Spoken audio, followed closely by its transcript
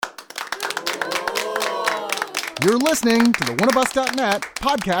You're listening to the oneofus.net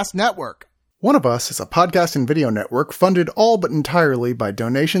podcast network. One of Us is a podcast and video network funded all but entirely by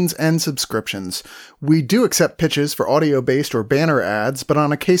donations and subscriptions. We do accept pitches for audio-based or banner ads, but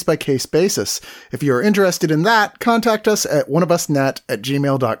on a case-by-case basis. If you are interested in that, contact us at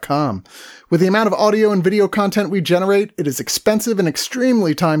oneofusnet@gmail.com. With the amount of audio and video content we generate, it is expensive and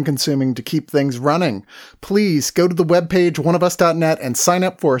extremely time-consuming to keep things running. Please go to the webpage oneofus.net and sign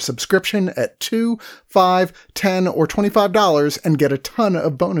up for a subscription at $2, $5, $10, or $25 and get a ton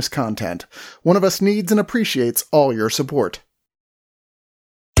of bonus content. One of Us needs and appreciates all your support.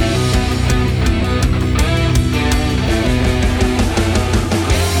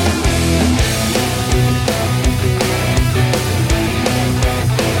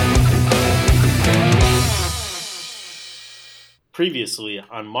 Previously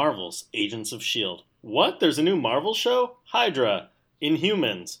on Marvel's Agents of S.H.I.E.L.D. What? There's a new Marvel show? Hydra,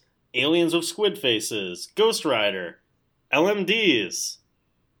 Inhumans, Aliens with Squid Faces, Ghost Rider, LMDs.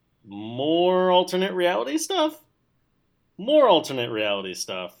 More alternate reality stuff? More alternate reality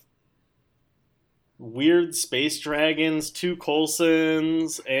stuff. Weird space dragons, 2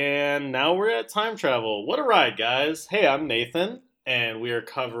 Coulsons, and now we're at time travel. What a ride, guys. Hey, I'm Nathan, and we are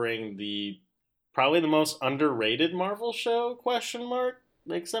covering probably the most underrated Marvel show,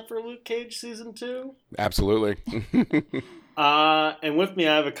 except for Luke Cage Season 2. Absolutely. And with me,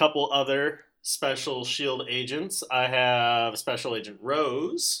 I have a couple other special S.H.I.E.L.D. agents. I have Special Agent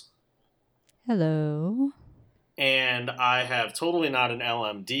Rose. Hello. And I have totally not an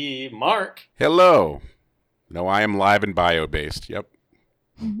LMD, Mark. Hello. No, I am live and bio-based. Yep.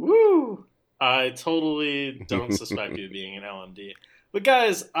 Woo! I totally don't suspect you of being an LMD. But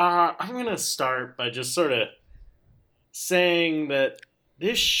guys, I'm going to start by just sort of saying that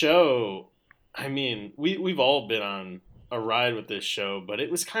this show, I mean, we've all been on a ride with this show, but it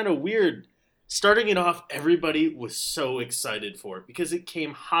was kind of weird. Starting it off, everybody was so excited for it because it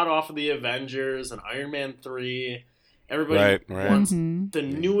came hot off of the Avengers and Iron Man 3. Everybody wants the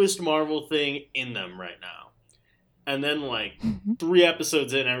newest Marvel thing in them right now. And then, 3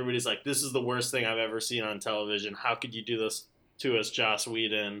 episodes in, everybody's like, this is the worst thing I've ever seen on television. How could you do this to us, Joss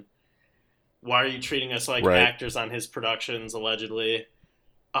Whedon? Why are you treating us like actors on his productions, allegedly?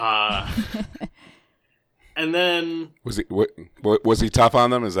 And then... Was he tough on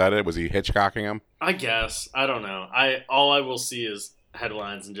them? Is that it? Was he Hitchcocking them? I guess. I don't know. All I will see is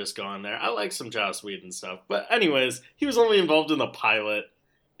headlines and just go on there. I like some Joss Whedon stuff. But anyways, he was only involved in the pilot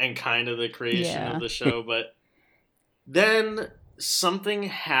and kind of the creation of the show. But then something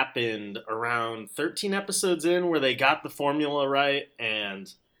happened around 13 episodes in where they got the formula right.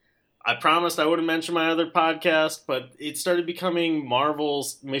 And I promised I wouldn't mention my other podcast, but it started becoming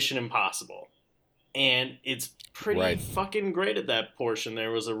Marvel's Mission Impossible. And it's pretty fucking great at that portion.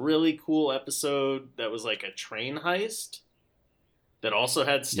 There was a really cool episode that was like a train heist that also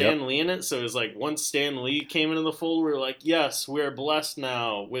had Stan Lee in it. So it was like once Stan Lee came into the fold, we were like, yes, we're blessed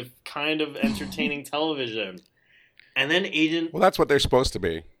now with kind of entertaining television. And then Well, that's what they're supposed to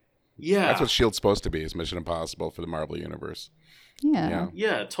be. Yeah. That's what S.H.I.E.L.D.'s supposed to be, is Mission Impossible for the Marvel Universe.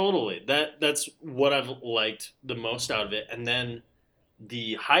 Yeah, totally. That's what I've liked the most out of it. And then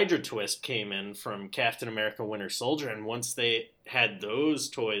the Hydra twist came in from Captain America Winter Soldier, and once they had those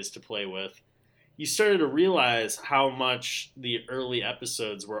toys to play with, you started to realize how much the early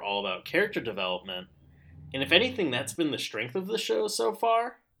episodes were all about character development. And if anything, that's been the strength of the show so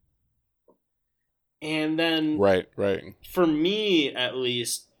far. And then, for me, at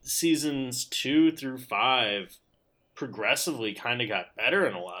least, seasons 2 through 5 progressively kind of got better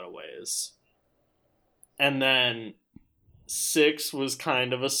in a lot of ways. And then 6 was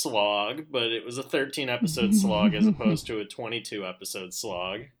kind of a slog, but it was a 13-episode slog as opposed to a 22-episode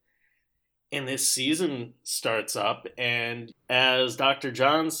slog. And this season starts up, and as Dr.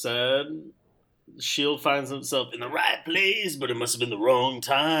 John said, S.H.I.E.L.D. finds himself in the right place, but it must have been the wrong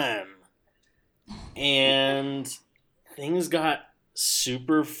time. And things got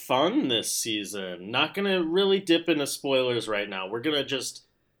super fun this season. Not going to really dip into spoilers right now. We're going to just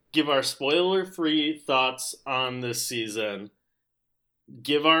give our spoiler-free thoughts on this season,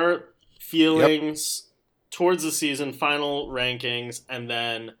 give our feelings towards the season, final rankings, and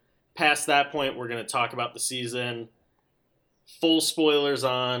then past that point, we're going to talk about the season, full spoilers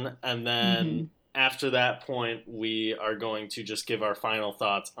on, and then after that point, we are going to just give our final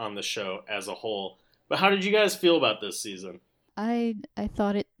thoughts on the show as a whole. But how did you guys feel about this season? I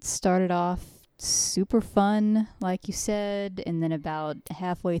thought it started off super fun, like you said, and then about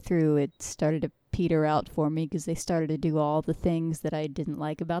halfway through it started to peter out for me because they started to do all the things that I didn't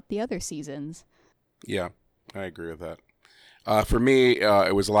like about the other seasons. Yeah, I agree with that. For me,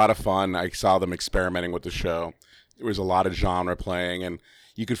 it was a lot of fun. I saw them experimenting with the show. there was a lot of genre playing, and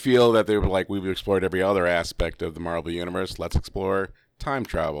you could feel that they were like, we've explored every other aspect of the Marvel Universe. Let's explore time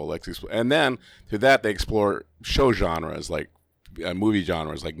travel. And then through that, they explore show genres, like movie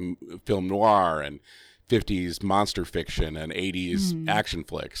genres, like film noir and 50s monster fiction and 80s action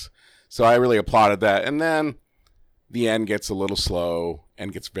flicks. So I really applauded that. And then the end gets a little slow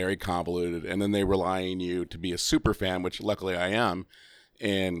and gets very convoluted, and then they rely on you to be a super fan, which luckily I am,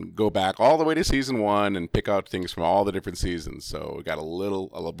 and go back all the way to season 1 and pick out things from all the different seasons. So it got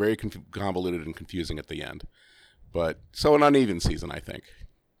a very convoluted and confusing at the end. But so an uneven season, I think.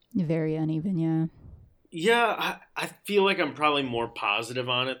 Very uneven, yeah. Yeah, I feel like I'm probably more positive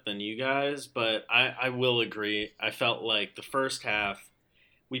on it than you guys, but I will agree. I felt like the first half,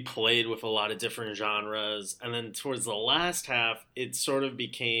 we played with a lot of different genres, and then towards the last half, it sort of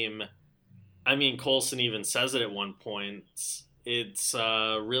became, I mean, Coulson even says it at one point, it's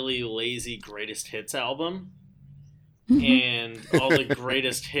a really lazy greatest hits album, and all the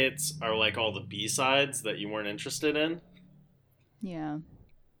greatest hits are like all the B-sides that you weren't interested in. Yeah.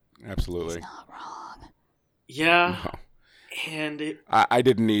 Absolutely. He's not wrong. Yeah. No. And I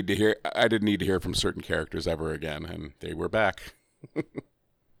didn't need to hear from certain characters ever again, and they were back.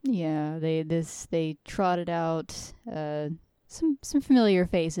 Yeah, they trotted out some familiar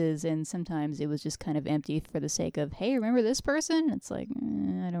faces, and sometimes it was just kind of empty for the sake of, hey, remember this person? It's like,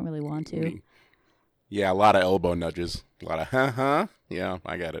 I don't really want to. Yeah, a lot of elbow nudges, a lot of huh. Yeah,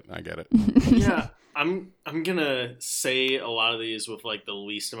 I get it. yeah, I'm gonna say a lot of these with like the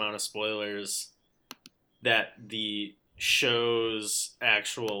least amount of spoilers that the show's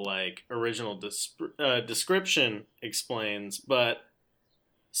actual like original description explains, but.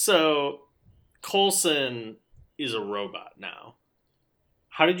 So, Coulson is a robot now.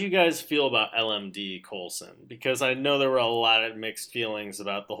 How did you guys feel about LMD Coulson? Because I know there were a lot of mixed feelings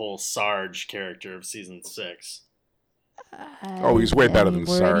about the whole Sarge character of season 6. He's way better than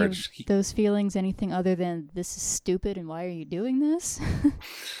Sarge. Those feelings anything other than this is stupid and why are you doing this?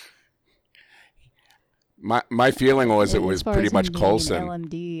 my feeling was it was pretty much Coulson.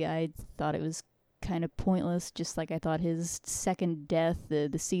 LMD, I thought it was kind of pointless, just like I thought his second death the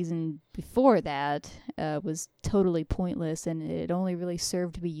season before that was totally pointless, and it only really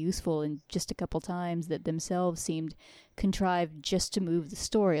served to be useful in just a couple times that themselves seemed contrived just to move the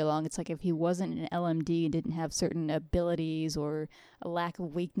story along. It's like if he wasn't an LMD and didn't have certain abilities or a lack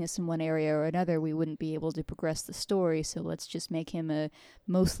of weakness in one area or another, we wouldn't be able to progress the story, so let's just make him a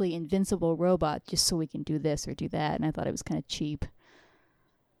mostly invincible robot just so we can do this or do that, and I thought it was kind of cheap.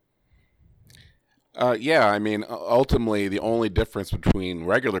 Yeah, I mean, ultimately, the only difference between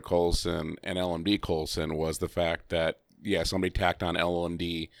regular Coulson and LMD Coulson was the fact that, somebody tacked on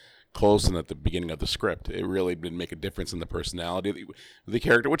LMD Coulson at the beginning of the script. It really didn't make a difference in the personality of the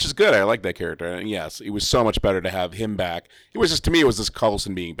character, which is good. I like that character. And yes, it was so much better to have him back. It was just, to me, it was this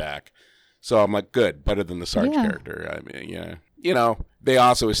Coulson being back. So I'm like, good, better than the Sarge character. I mean, yeah. They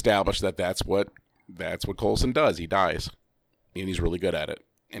also established that that's what Coulson does. He dies, and he's really good at it.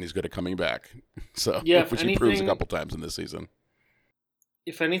 And he's good at coming back. So, which he proves a couple times in this season.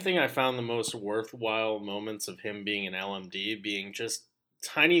 If anything, I found the most worthwhile moments of him being an LMD being just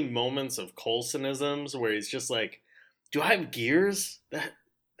tiny moments of Coulsonisms where he's just like, do I have gears?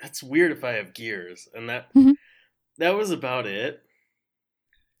 That's weird if I have gears. And that was about it.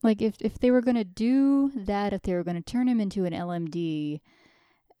 Like, if they were going to do that, if they were going to turn him into an LMD,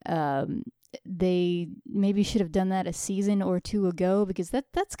 they maybe should have done that a season or two ago, because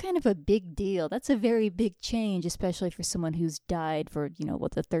that's kind of a big deal. That's a very big change, especially for someone who's died for,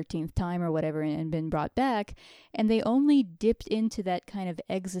 the 13th time or whatever and been brought back. And they only dipped into that kind of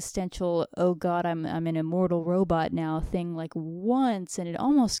existential, oh God, I'm an immortal robot now thing like once, and it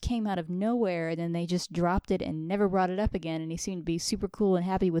almost came out of nowhere, and then they just dropped it and never brought it up again, and he seemed to be super cool and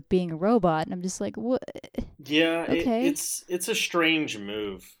happy with being a robot, and I'm just like, what? Yeah, okay. It's a strange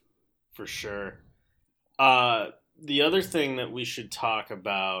move. For sure. The other thing that we should talk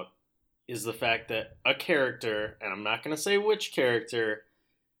about is the fact that a character, and I'm not going to say which character,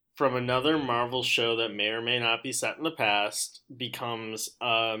 from another Marvel show that may or may not be set in the past, becomes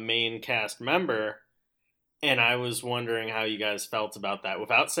a main cast member, and I was wondering how you guys felt about that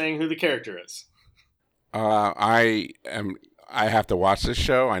without saying who the character is. I have to watch this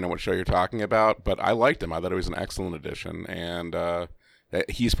show. I know what show you're talking about, but I liked him. I thought it was an excellent addition, and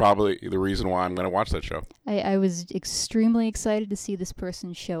he's probably the reason why I'm going to watch that show. I was extremely excited to see this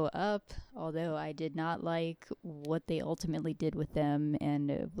person show up, although I did not like what they ultimately did with them.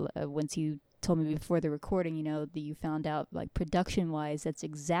 And once you told me before the recording, that you found out, like, production-wise, that's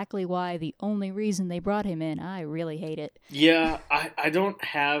exactly why the only reason they brought him in. I really hate it. Yeah, I don't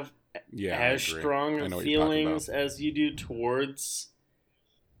have as strong feelings as you do towards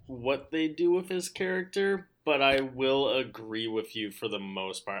what they do with his character, but I will agree with you for the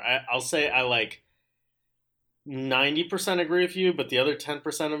most part. I'll say I like 90% agree with you, but the other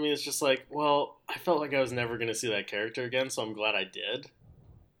 10% of me is just like, well, I felt like I was never going to see that character again, so I'm glad I did.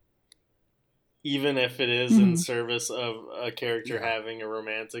 Even if it is in service of a character having a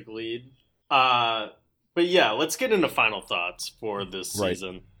romantic lead. But yeah, let's get into final thoughts for this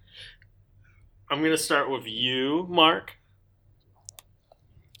season. I'm going to start with you, Mark.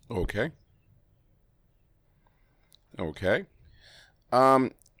 Okay.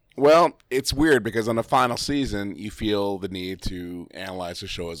 Well, it's weird because on the final season, you feel the need to analyze the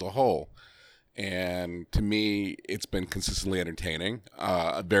show as a whole. And to me, it's been consistently entertaining,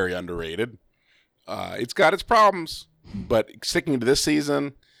 very underrated. It's got its problems, but sticking to this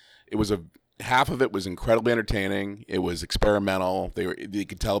season, half of it was incredibly entertaining. It was experimental. You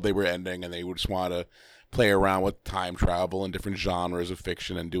could tell they were ending, and they would just want to play around with time travel and different genres of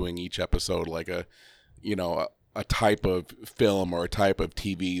fiction, and doing each episode like a type of film or a type of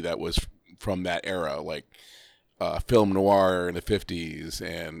TV that was from that era, like film noir in the 50s,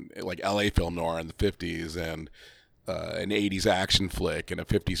 and like LA film noir in the 50s, and an 80s action flick and a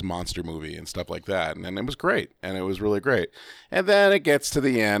 50s monster movie and stuff like that. And it was great. And it was really great. And then it gets to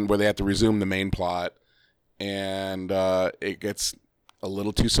the end where they have to resume the main plot, and it gets a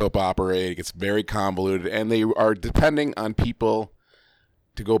little too soap opera. It gets very convoluted, and they are depending on people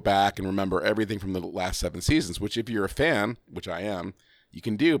to go back and remember everything from the last 7 seasons, which if you're a fan, which I am, you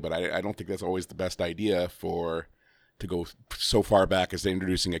can do, but I don't think that's always the best idea to go so far back as they're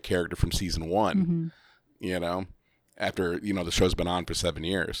introducing a character from season 1, after, the show's been on for 7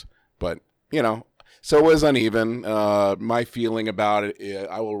 years. But, so it was uneven. My feeling about it,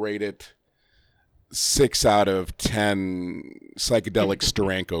 I will rate it 6 out of 10 psychedelic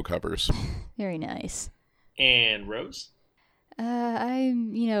Steranko covers. Very nice. And Rose?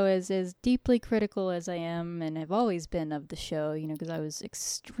 I'm, as deeply critical as I am, and I've always been of the show, because I was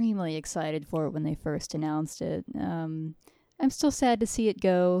extremely excited for it when they first announced it. I'm still sad to see it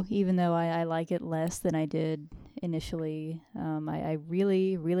go, even though I like it less than I did initially. I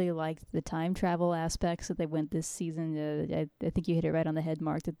really, really liked the time travel aspects that they went this season. I think you hit it right on the head,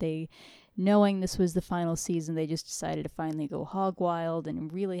 Mark, that they, knowing this was the final season, they just decided to finally go hog wild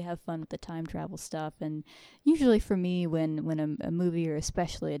and really have fun with the time travel stuff. And usually for me, when a movie or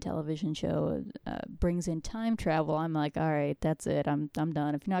especially a television show brings in time travel, I'm like, all right, that's it. I'm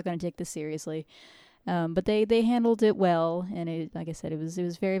done. If you're not going to take this seriously. But they handled it well, and like I said, it was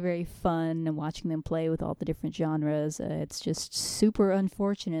very, very fun, and watching them play with all the different genres. It's just super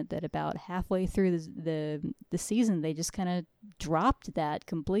unfortunate that about halfway through the season, they just kind of dropped that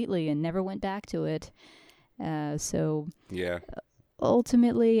completely and never went back to it. So yeah,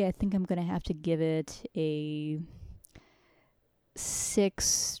 ultimately, I think I'm going to have to give it a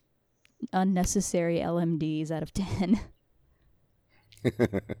 6 unnecessary LMDs out of 10.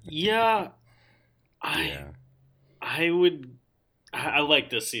 Yeah. I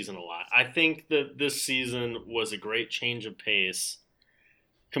like this season a lot. I think that this season was a great change of pace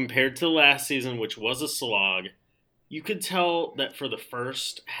compared to last season, which was a slog. You could tell that for the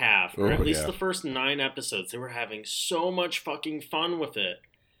first half, or at least the first 9 episodes, they were having so much fucking fun with it.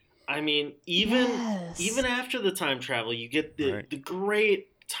 I mean, even after the time travel, you get the great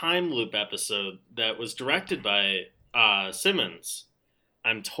time loop episode that was directed by Simmons.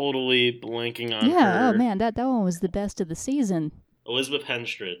 I'm totally blanking on her. Yeah, oh man, that one was the best of the season. Elizabeth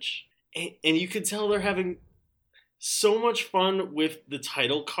Henstridge. And you could tell they're having so much fun with the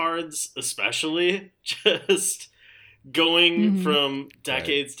title cards, especially. Just going from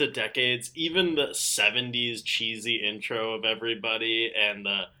decades to decades. Even the 70s cheesy intro of everybody. And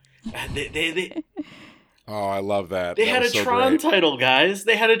they oh, I love that. They had a Tron title, guys.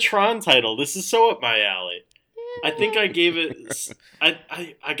 They had a Tron title. This is so up my alley. I think I gave it.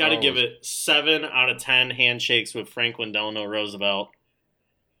 I gotta give it 7 out of 10 handshakes with Franklin Delano Roosevelt,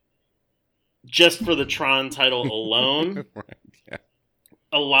 just for the Tron title alone. Yeah.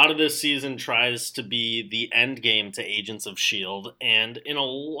 A lot of this season tries to be the end game to Agents of S.H.I.E.L.D., and in a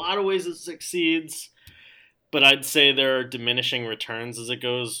lot of ways it succeeds. But I'd say there are diminishing returns as it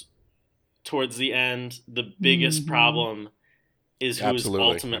goes towards the end. The biggest problem is who's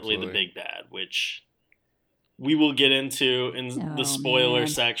ultimately the big bad, which we will get into in the spoiler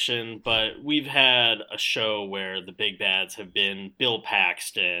section, but we've had a show where the big bads have been Bill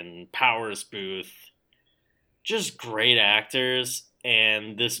Paxton, Powers Booth, just great actors,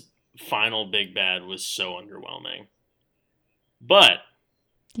 and this final big bad was so underwhelming. But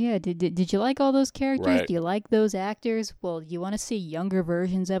Yeah, did you like all those characters? Right. Do you like those actors? Well, you want to see younger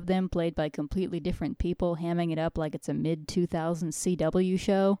versions of them played by completely different people, hamming it up like it's a mid-2000s CW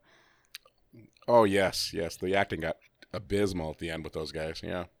show? Oh, yes. The acting got abysmal at the end with those guys,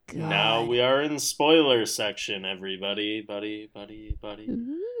 yeah. God. Now we are in spoiler section, everybody. Buddy.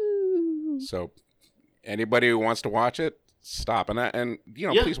 Ooh. So anybody who wants to watch it, stop. And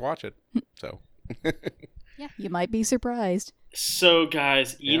Yeah. please watch it. So Yeah, you might be surprised. So,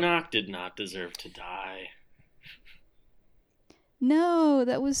 guys, Yeah. Enoch did not deserve to die. No,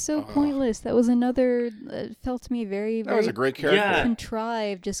 that was so pointless. That was another, felt to me very, that was very a great character. Yeah.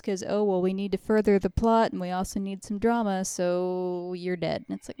 contrived just because, we need to further the plot and we also need some drama, so you're dead.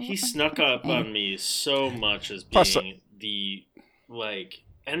 And it's like, He snuck up on me so much as Plus, being the,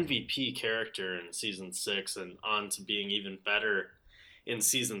 MVP character in Season 6 and on to being even better in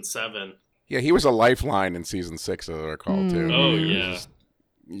Season 7. Yeah, he was a lifeline in season 6, as I recall, too. Oh, He was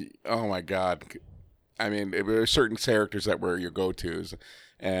yeah. oh, my God. I mean, there were certain characters that were your go-tos,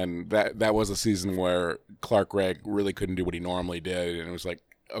 and that was a season where Clark Gregg really couldn't do what he normally did, and it was like,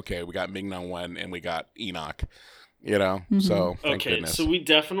 okay, we got Ming-Na Wen and we got Enoch, so thank Okay, goodness. so we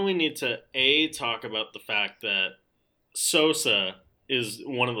definitely need to, talk about the fact that Sosa is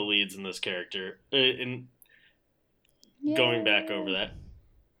one of the leads in this character. Going back over that.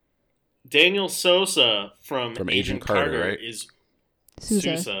 Daniel Sosa from Agent Carter, right? is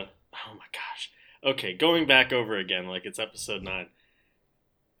Sousa. Sousa. Oh my gosh. Okay, going back over again like it's episode 9.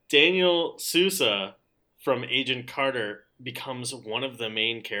 Daniel Sousa from Agent Carter becomes one of the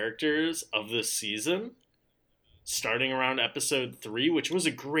main characters of this season, starting around episode 3, which was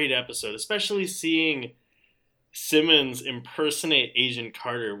a great episode, especially seeing Simmons impersonate Agent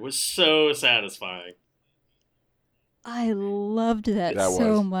Carter was so satisfying. I loved that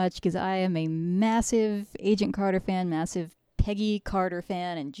so much because I am a massive Agent Carter fan, massive Peggy Carter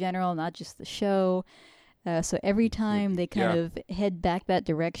fan in general, not just the show. So every time they kind of head back that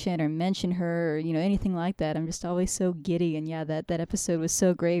direction or mention her or, anything like that, I'm just always so giddy. And that episode was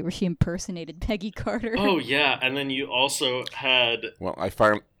so great where she impersonated Peggy Carter. Oh, yeah. And then you also had... Well, I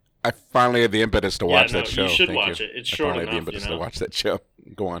finally had the impetus to watch that show. You should Thank watch you. it. It's I short finally had the enough, impetus to watch that show.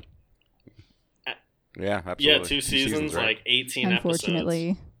 Go on. Yeah, absolutely. Yeah, 2 seasons, right? 18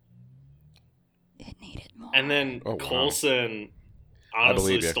 Unfortunately, episodes. it needed more. And then wow. Coulson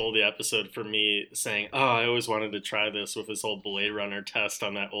honestly believe you. stole the episode from me, saying, I always wanted to try this with his whole Blade Runner test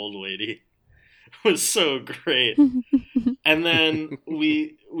on that old lady. It was so great. And then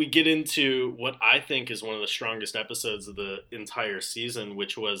we get into what I think is one of the strongest episodes of the entire season,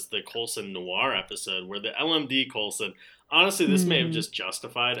 which was the Coulson Noir episode, where the LMD Coulson, honestly, this may have just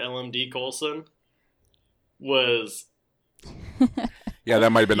justified LMD Coulson, was... Yeah,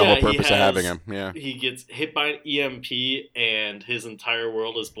 that might have been the whole purpose of having him. Yeah. He gets hit by an EMP and his entire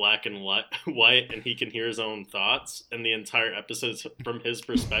world is black and white and he can hear his own thoughts and the entire episode's from his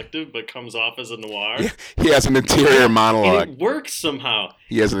perspective but comes off as a noir. Yeah, he has an interior monologue. And it works somehow.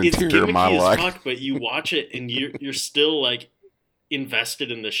 He has an interior it's monologue. As fuck, but you watch it and you're still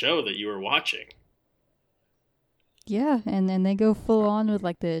invested in the show that you were watching. Yeah, and then they go full on with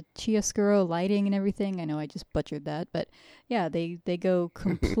the chiaroscuro lighting and everything. I know I just butchered that, but yeah, they go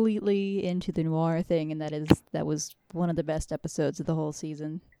completely into the noir thing, and that was one of the best episodes of the whole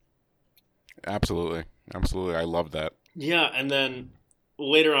season. Absolutely. I love that. Yeah, and then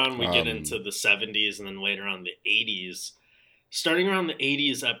later on we get into the 70s and then later on the 80s. Starting around the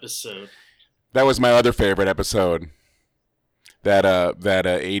 80s episode. That was my other favorite episode. That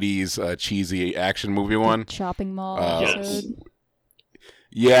 80s cheesy action movie one. The shopping mall episode.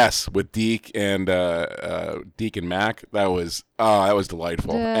 Yes, with Deke and Mac. That was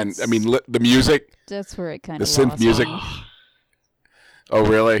delightful. And I mean the music. That's where it kind of the synth music. Oh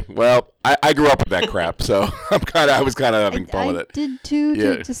really? Well, I grew up with that crap, so I was kind of having fun with it. I did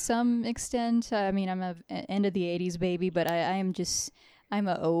too, to some extent. I mean, I'm a end of the 80s baby, but I'm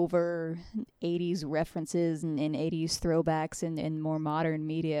over 80s references and 80s throwbacks and more modern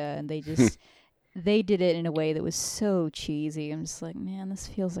media, and they did it in a way that was so cheesy. I'm just like, man, this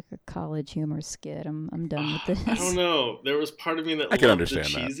feels like a college humor skit. I'm done with this. I don't know. There was part of me that I can loved understand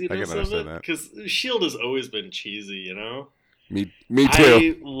the that. cheesiness I can understand of it, that. because S.H.I.E.L.D. has always been cheesy, you know? Me too.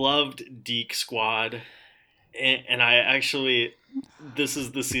 I loved Deke Squad, and I actually, this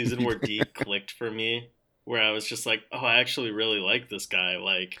is the season where Deke clicked for me, where I was just like, I actually really like this guy.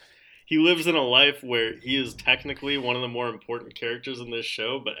 He lives in a life where he is technically one of the more important characters in this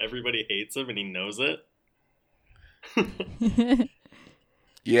show, but everybody hates him and he knows it.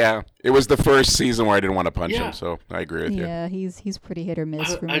 Yeah, it was the first season where I didn't want to punch him, so I agree with you. Yeah, he's pretty hit or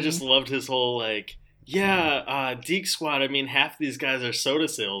miss for me. I just loved his whole, Yeah, Deke Squad. I mean, half these guys are soda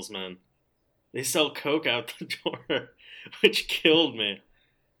salesmen. They sell Coke out the door, which killed me.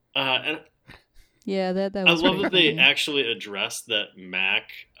 And Yeah, that I was love pretty that they funny. actually addressed that Mac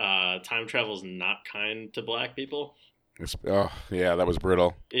time travel is not kind to black people. Yeah, that was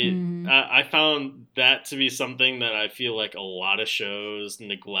brutal. I found that to be something that I feel like a lot of shows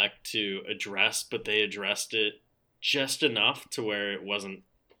neglect to address, but they addressed it just enough to where it wasn't,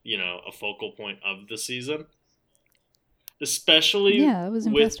 a focal point of the season. Especially Yeah, I was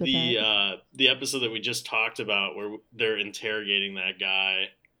with impressed with the episode that we just talked about, where they're interrogating that guy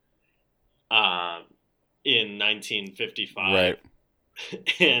in 1955, Right.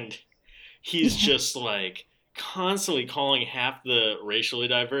 and he's just like constantly calling half the racially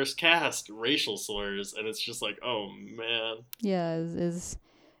diverse cast racial slurs, and it's just like, oh man. Yeah,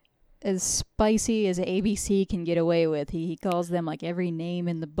 as spicy as ABC can get away with. He calls them like every name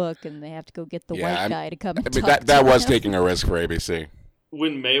in the book, and they have to go get the white guy to come and I mean, talk that to was him. taking a risk for ABC.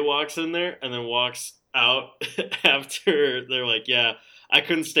 When May walks in there and then walks out after, they're like, yeah, I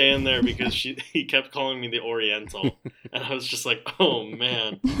couldn't stay in there because he kept calling me the Oriental, and I was just like, oh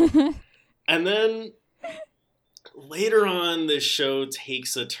man. And then later on, this show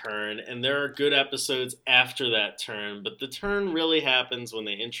takes a turn, and there are good episodes after that turn, but the turn really happens when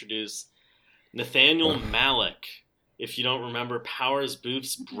they introduce Nathaniel Malick, if you don't remember, Powers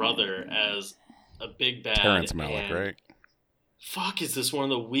Booth's brother, as a big bad. Terrence Malick, right? Fuck, is this one of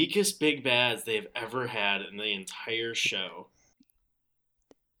the weakest big bads they've ever had in the entire show?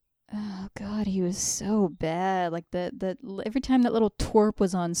 Oh God, he was so bad. Like that every time that little twerp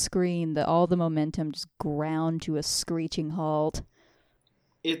was on screen, all the momentum just ground to a screeching halt.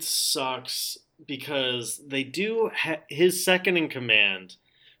 It sucks because they do his second in command,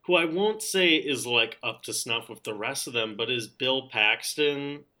 who I won't say is like up to snuff with the rest of them, but is Bill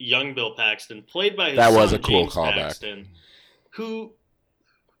Paxton, young Bill Paxton, played by his That was son, a cool James callback. Paxton, who,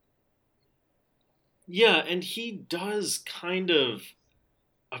 yeah, and he does kind of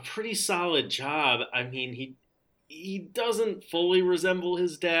a pretty solid job. I mean, he doesn't fully resemble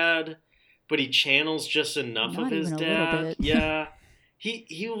his dad, but he channels just enough Not of his even a little dad. bit. Yeah.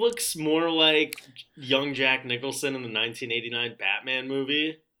 He looks more like young Jack Nicholson in the 1989 Batman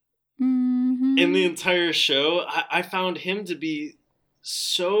movie. Mm-hmm. In the entire show, I found him to be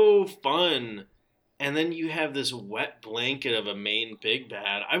so fun. And then you have this wet blanket of a main big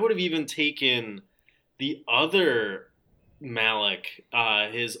bad. I would have even taken the other Malick,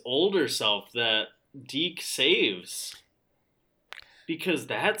 his older self that Deke saves, because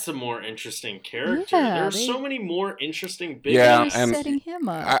that's a more interesting character. Yeah, There are so many more interesting big Yeah, bads. They're and setting him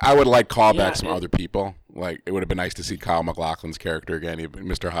up. I would like callbacks Yeah, from other people. Like, it would have been nice to see Kyle MacLachlan's character again,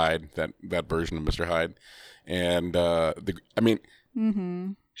 Mr. Hyde, that version of Mr. Hyde. And,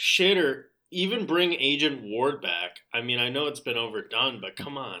 Mm-hmm. Shitter, even bring Agent Ward back. I mean, I know it's been overdone, but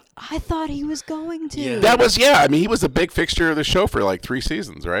come on. I thought he was going to. Yeah. he was a big fixture of the show for like 3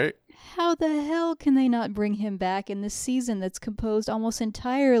 seasons, right? How the hell can they not bring him back in this season that's composed almost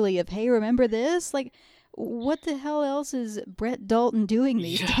entirely of, hey, remember this? Like, what the hell else is Brett Dalton doing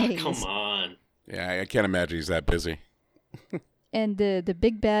these days? Come on. Yeah, I can't imagine he's that busy. And the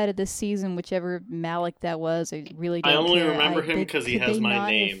big bad of this season, whichever Malick that was, I really don't I only care. remember him because he could has they my not have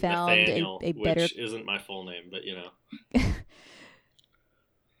name, found Nathaniel, a better. which isn't my full name, but you know.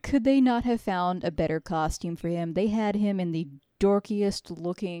 Could they not have found a better costume for him? They had him in the dorkiest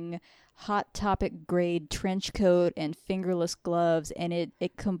looking Hot Topic grade trench coat and fingerless gloves, and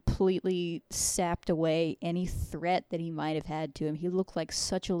it completely sapped away any threat that he might have had to him. He looked like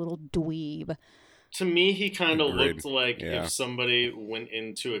such a little dweeb. To me, he kind of Agreed. looked like Yeah. if somebody went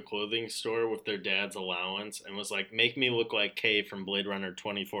into a clothing store with their dad's allowance and was like, make me look like Kay from Blade Runner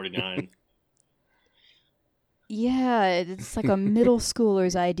 2049. Yeah, it's like a middle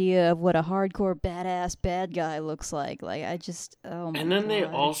schooler's idea of what a hardcore badass bad guy looks like. Like, I just, oh my And then they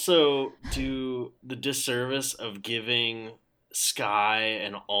God. also do the disservice of giving Sky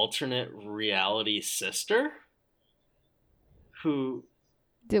an alternate reality sister who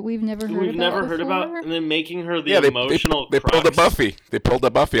that we've never heard we've about never heard about, before? and then making her the Yeah, emotional they pulled a crux. Buffy. They pulled a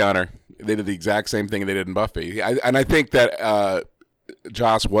Buffy on her. They did the exact same thing they did in Buffy. I think that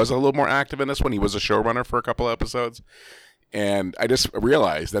Joss was a little more active in this one. He was a showrunner for a couple of episodes. And I just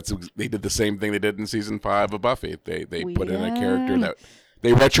realized they did the same thing they did in season 5 of Buffy. They put in a character that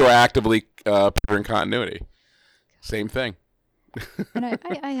they retroactively put her in continuity. Same thing. And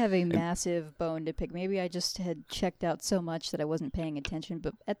I have a massive bone to pick. Maybe I just had checked out so much that I wasn't paying attention.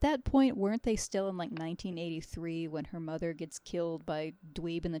 But at that point, weren't they still in like 1983 when her mother gets killed by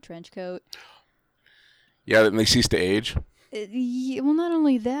Dweeb in the trench coat? Yeah, and they ceased to age. Well, not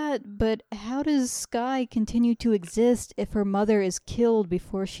only that, but how does Skye continue to exist if her mother is killed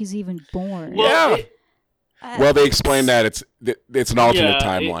before she's even born? Well, well, they explained that it's an alternate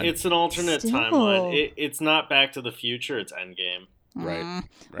timeline. It's an alternate timeline. It's not Back to the Future. It's Endgame. Right.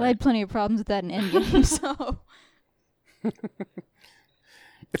 Well, I had plenty of problems with that in Endgame, so...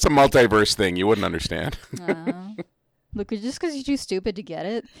 It's a multiverse thing. You wouldn't understand. Look, just because you're too stupid to get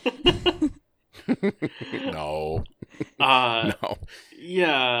it. No. No.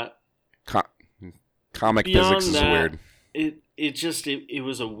 Yeah. Comic Beyond physics is that, weird. It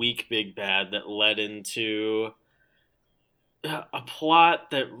was a weak big bad that led into a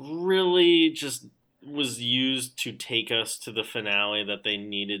plot that really just was used to take us to the finale that they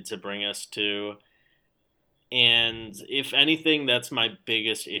needed to bring us to. And if anything, that's my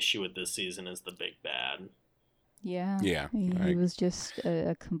biggest issue with this season is the big bad. Yeah. Yeah. He was just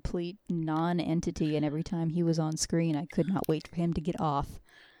a complete non-entity, and every time he was on screen, I could not wait for him to get off.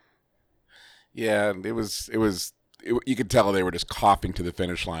 Yeah, it was. You could tell they were just coughing to the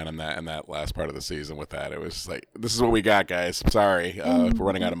finish line on that last part of the season with that. It was like, this is what we got, guys. Sorry, if we're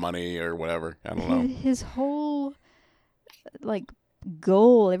running out of money or whatever. I don't know. His whole,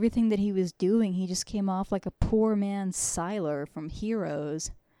 goal, everything that he was doing, he just came off like a poor man's Sylar from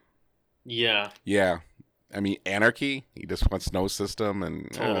Heroes. Yeah. Yeah. I mean, anarchy. He just wants no system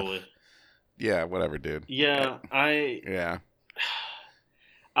and... Totally. Yeah, whatever, dude. Yeah, Yeah.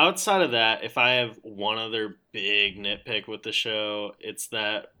 Outside of that, if I have one other big nitpick with the show, it's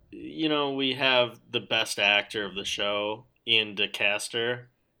that, we have the best actor of the show, Ian DeCaster.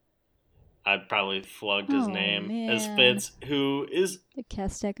 I probably flugged his name as Fitz, who is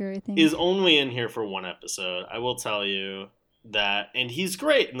DeCaster, I think, is only in here for one episode. I will tell you that, and he's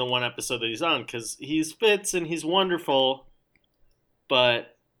great in the one episode that he's on because he's Fitz and he's wonderful,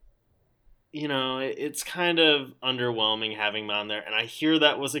 but it's kind of underwhelming having him on there, and I hear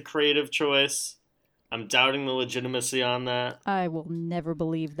that was a creative choice. I'm doubting the legitimacy on that. I will never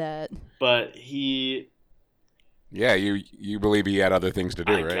believe that. But he... Yeah, you believe he had other things to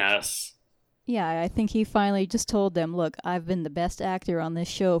do, right? I guess. Yeah, I think he finally just told them, look, I've been the best actor on this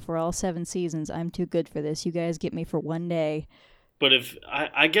show for all 7 seasons. I'm too good for this. You guys get me for one day. But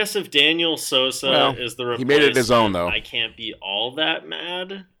I guess if Daniel Sosa is the replacement, he made it his own, though. I can't be all that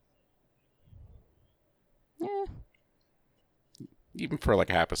mad. Yeah. Even for like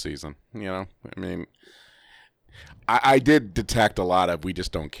half a season, I mean, I did detect a lot of we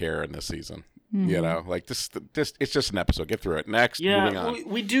just don't care in this season. Mm-hmm. Like this, it's just an episode. Get through it. Next, moving on.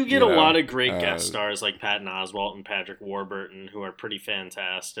 We do get a lot of great guest stars like Patton Oswalt and Patrick Warburton, who are pretty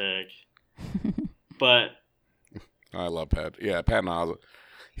fantastic. But I love Pat. Yeah, Patton Oswalt.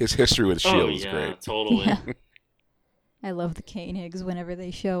 His history with S.H.I.E.L.D. is great. Totally. Yeah. I love the Koenigs whenever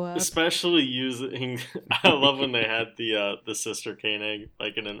they show up. Especially using... I love when they had the sister Koenig,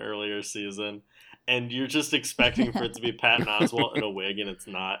 like in an earlier season. And you're just expecting for it to be Patton Oswalt in a wig, and it's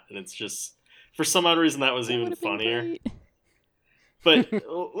not. And it's just... For some odd reason, that was even funnier. But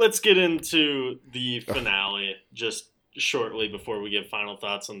let's get into the finale just shortly before we give final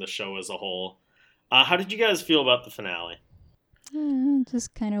thoughts on the show as a whole. How did you guys feel about the finale?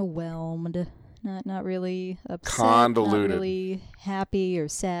 Just kind of whelmed. Not really upset. Convoluted. Not really happy or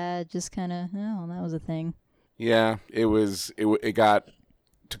sad. Just kind of, that was a thing. Yeah, it got,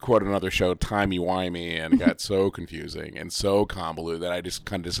 to quote another show, timey-wimey, and it got so confusing and so convoluted that I just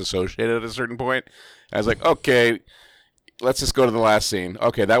kind of disassociated at a certain point. I was like, okay, let's just go to the last scene.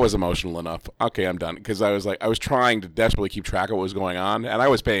 Okay, that was emotional enough. Okay, I'm done. Because I was trying to desperately keep track of what was going on, and I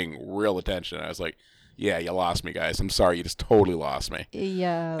was paying real attention. I was like, yeah, you lost me, guys. I'm sorry, you just totally lost me.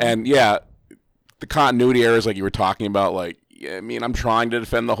 Yeah. And yeah, the continuity errors like you were talking about, like, I mean, I'm trying to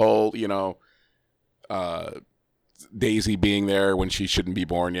defend the whole, Daisy being there when she shouldn't be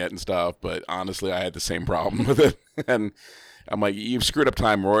born yet and stuff, but honestly, I had the same problem with it. And I'm like, you've screwed up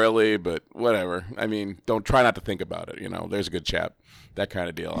time royally, but whatever. I mean, don't try not to think about it. There's a good chap, that kind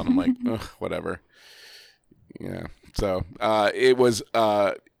of deal. And I'm like, ugh, whatever. Yeah. So it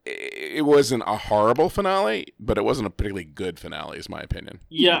wasn't a horrible finale, but it wasn't a particularly good finale, is my opinion.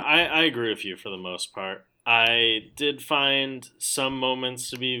 Yeah, I agree with you for the most part. I did find some moments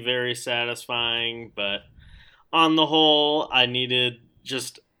to be very satisfying, but on the whole, I needed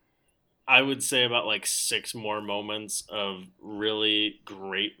I would say about like 6 more moments of really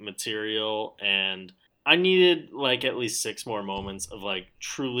great material, and I needed like at least 6 more moments of like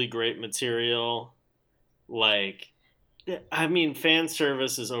truly great material. Like, I mean, fan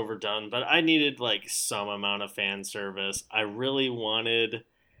service is overdone, but I needed like some amount of fan service. I really wanted,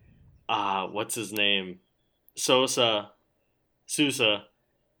 what's his name? Sousa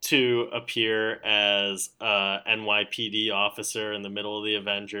to appear as a NYPD officer in the middle of the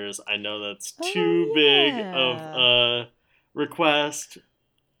Avengers. I know that's too big of a request.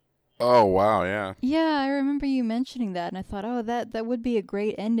 Oh, wow, yeah. Yeah, I remember you mentioning that, and I thought, oh, that would be a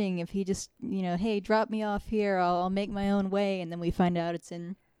great ending if he just, hey, drop me off here, I'll make my own way, and then we find out it's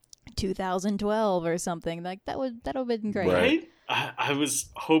in 2012 or something. Like, that would have been great. Right? I was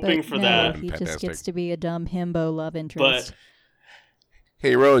hoping for no, that. He Fantastic. just gets to be a dumb himbo love interest. But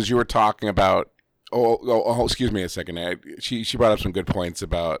Hey, Rose, you were talking about. Oh, excuse me a second. She brought up some good points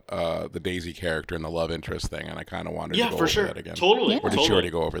about the Daisy character and the love interest thing, and I kind of wanted to go for over sure. that again. Totally. Yeah. Or did she already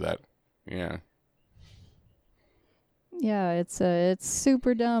go over that? Yeah. Yeah, it's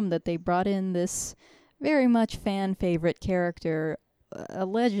super dumb that they brought in this very much fan favorite character,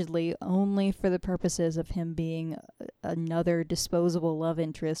 allegedly only for the purposes of him being another disposable love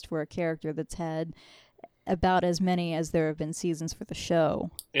interest for a character that's had about as many as there have been seasons for the show.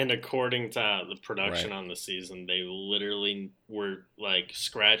 And according to the production on the season, they literally were like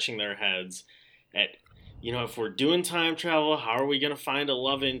scratching their heads at, if we're doing time travel, how are we going to find a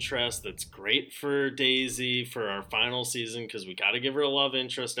love interest that's great for Daisy for our final season? Because we got to give her a love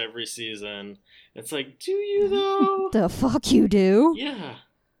interest every season. It's like, do you though? The fuck you do? Yeah.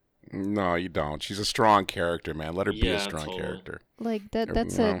 No, you don't. She's a strong character, man. Let her be a Yeah, strong totally. character. Like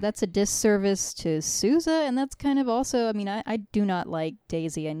that's No. a disservice to Sousa, and that's kind of also, I do not like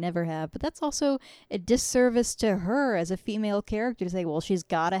Daisy, I never have, but that's also a disservice to her as a female character to say, well, she's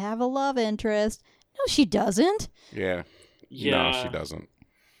got to have a love interest. No, she doesn't. Yeah. Yeah. No, she doesn't.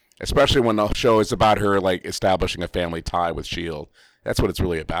 Especially when the show is about her like establishing a family tie with S.H.I.E.L.D. That's what it's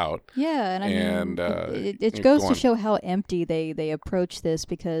really about. Yeah, and I And, mean, it go goes to on. show how empty they approach this,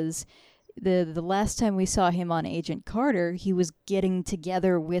 because the last time we saw him on Agent Carter, he was getting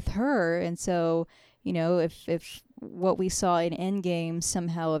together with her, and so if what we saw in Endgame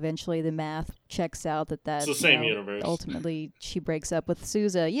somehow eventually the math checks out that It's the same universe. ultimately she breaks up with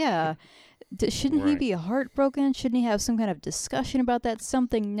Sousa. Yeah. Shouldn't he Right. be heartbroken? Shouldn't he have some kind of discussion about that?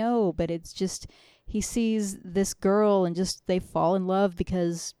 Something? No, but it's just he sees this girl and just they fall in love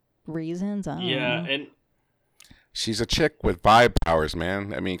because reasons. I don't Yeah, know. and She's a chick with vibe powers,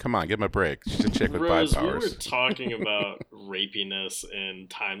 man. I mean, come on, give him a break. She's a chick with Rose, vibe we were powers. talking about rapiness and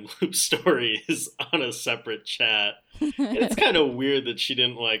time loop stories on a separate chat. And it's kind of weird that she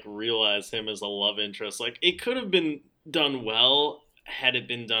didn't realize him as a love interest. Like, it could have been done well had it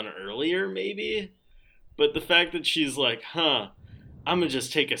been done earlier, maybe. But the fact that she's like, I'm gonna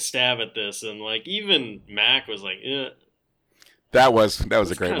just take a stab at this, and even Mac was like, That was a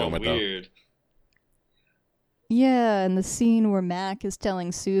it's great kinda moment, weird. Yeah, and the scene where Mac is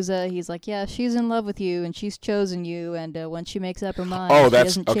telling Sousa, he's like, yeah, she's in love with you and she's chosen you, and when she makes up her mind, Oh, she that's-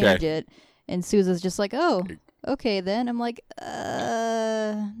 doesn't okay. change it. And Sousa's just like, oh, okay then. I'm like,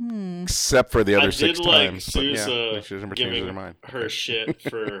 except for the other I six did like times. But yeah, Sousa she never changes giving her mind. her shit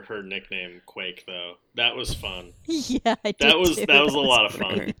for her nickname Quake, though. That was fun. Yeah, I did That was too. a lot of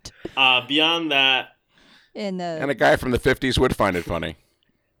fun. great. Beyond that, And And a guy from the 50s would find it funny.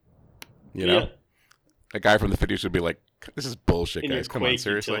 You know? yeah, A guy from the 50s would be like, this is bullshit, in your guys. Come on, Quake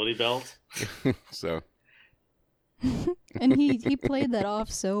seriously? utility belt. So, and he played that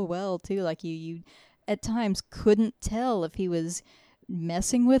off so well too. Like you at times couldn't tell if he was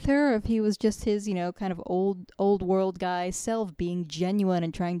messing with her, or if he was just his, kind of old world guy self being genuine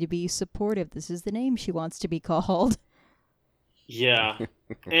and trying to be supportive. This is the name she wants to be called. Yeah.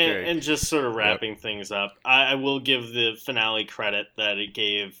 Okay. And just sort of wrapping things up, I will give the finale credit that it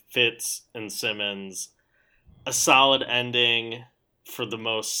gave Fitz and Simmons a solid ending for the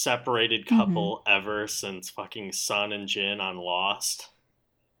most separated couple ever since fucking Sun and Jin on Lost.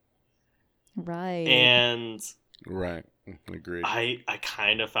 Right. And right. Agreed. I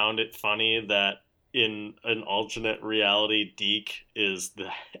kind of found it funny that in an alternate reality, Deke is the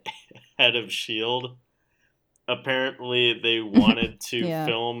head of S.H.I.E.L.D. Apparently, they wanted to Yeah.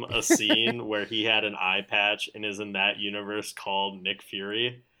 film a scene where he had an eye patch and is in that universe called Nick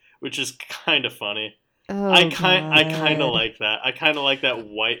Fury, which is kind of funny. Oh, I kind of God. like that. I kind of like that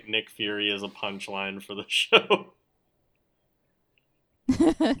white Nick Fury as a punchline for the show.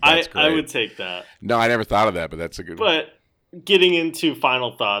 I great. would take that. No, I never thought of that, but that's a good one. But getting into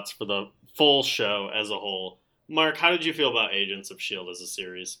final thoughts for the full show as a whole, Mark, how did you feel about Agents of S.H.I.E.L.D. as a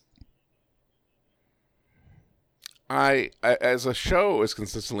series? I as a show, it was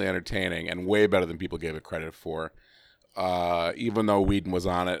consistently entertaining and way better than people gave it credit for. Even though Whedon was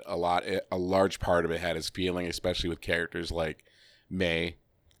on it a lot, a large part of it had his feeling, especially with characters like May,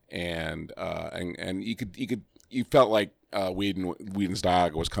 and you felt like Whedon's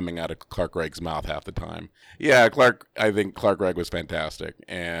dog was coming out of Clark Gregg's mouth half the time. Yeah, I think Clark Gregg was fantastic,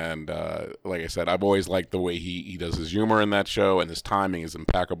 and like I said, I've always liked the way he does his humor in that show, and his timing is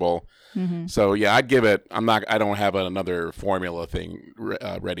impeccable. Mm-hmm. So yeah, I'd give it. I don't have another formula thing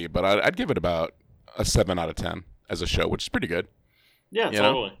ready, but I'd give it about a 7 out of 10 as a show, which is pretty good. Yeah,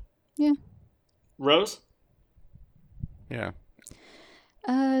 totally. Yeah. Rose? Yeah.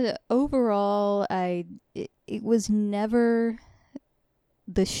 Overall, it was never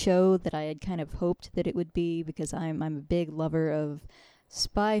the show that I had kind of hoped that it would be, because I'm a big lover of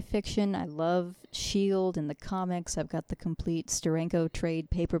spy fiction. I love S.H.I.E.L.D. and the comics. I've got the complete Steranko trade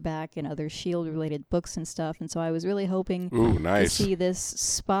paperback and other S.H.I.E.L.D. related books and stuff, and so I was really hoping to see this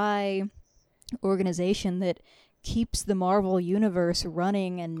spy organization that keeps the Marvel universe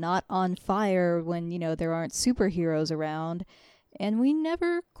running and not on fire when, there aren't superheroes around. And we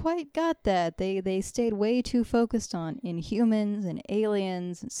never quite got that. They stayed way too focused on Inhumans and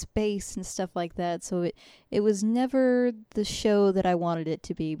aliens and space and stuff like that. So it was never the show that I wanted it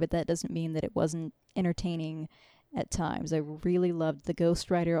to be, but that doesn't mean that it wasn't entertaining at times. I really loved the Ghost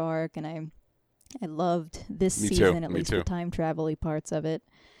Rider arc, and I loved this season, at least the time travel-y parts of it.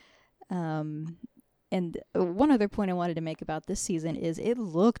 And one other point I wanted to make about this season is it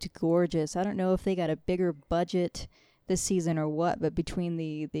looked gorgeous. I don't know if they got a bigger budget this season or what, but between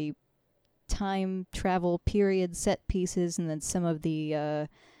the time travel period set pieces and then some of the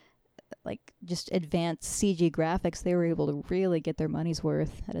just advanced CG graphics, they were able to really get their money's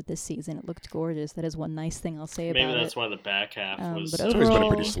worth out of this season. It looked gorgeous. That is one nice thing I'll say about it. Maybe that's why the back half was... But it's always been a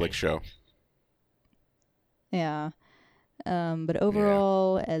pretty slick show. Yeah. But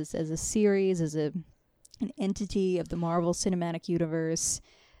overall, as a series, as an entity of the Marvel Cinematic Universe,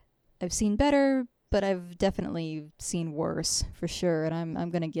 I've seen better, but I've definitely seen worse, for sure. And I'm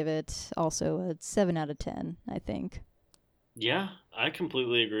going to give it also a 7 out of 10, I think. Yeah, I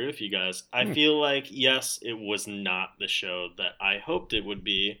completely agree with you guys. I feel like, yes, it was not the show that I hoped it would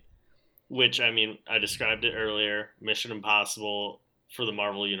be, which, I described it earlier, Mission Impossible for the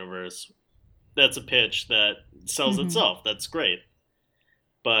Marvel Universe. That's a pitch that sells itself. That's great.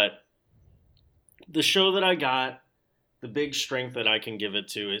 But the show that I got, the big strength that I can give it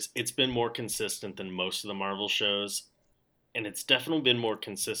to is it's been more consistent than most of the Marvel shows, and it's definitely been more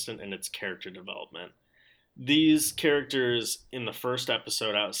consistent in its character development. These characters in the first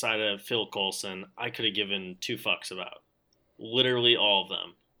episode, outside of Phil Coulson, I could have given 2 fucks about. Literally all of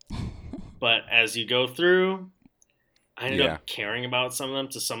them. But as you go through, I ended up caring about some of them.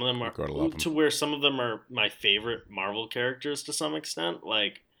 To where some of them are my favorite Marvel characters to some extent.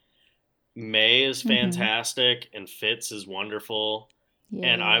 Like, May is fantastic, and Fitz is wonderful,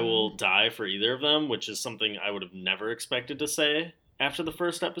 and I will die for either of them, which is something I would have never expected to say after the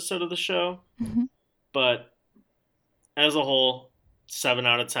first episode of the show. But as a whole, 7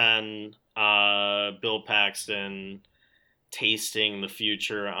 out of 10. Bill Paxton tasting the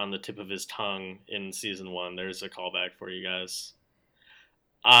future on the tip of his tongue in season 1. There's a callback for you guys.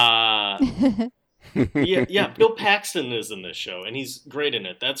 Yeah, Bill Paxton is in this show, and he's great in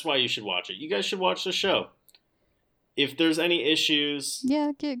it. That's why you should watch it. You guys should watch the show. If there's any issues,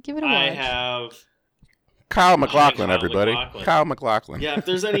 give it a watch. I have Kyle MacLachlan, everybody. Kyle MacLachlan. Yeah, if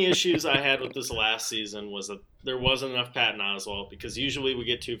there's any issues I had with this last season was that there wasn't enough Patton Oswalt, because usually we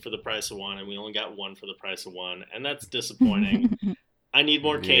get 2 for the price of 1, and we only got 1 for the price of 1, and that's disappointing. I need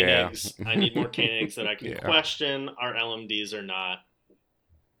more Koenigs. I need more Koenigs that I can question our LMDs or not.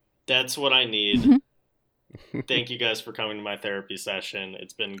 That's what I need. Thank you guys for coming to my therapy session.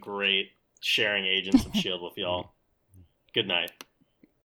 It's been great sharing Agents of S.H.I.E.L.D. with y'all. Good night.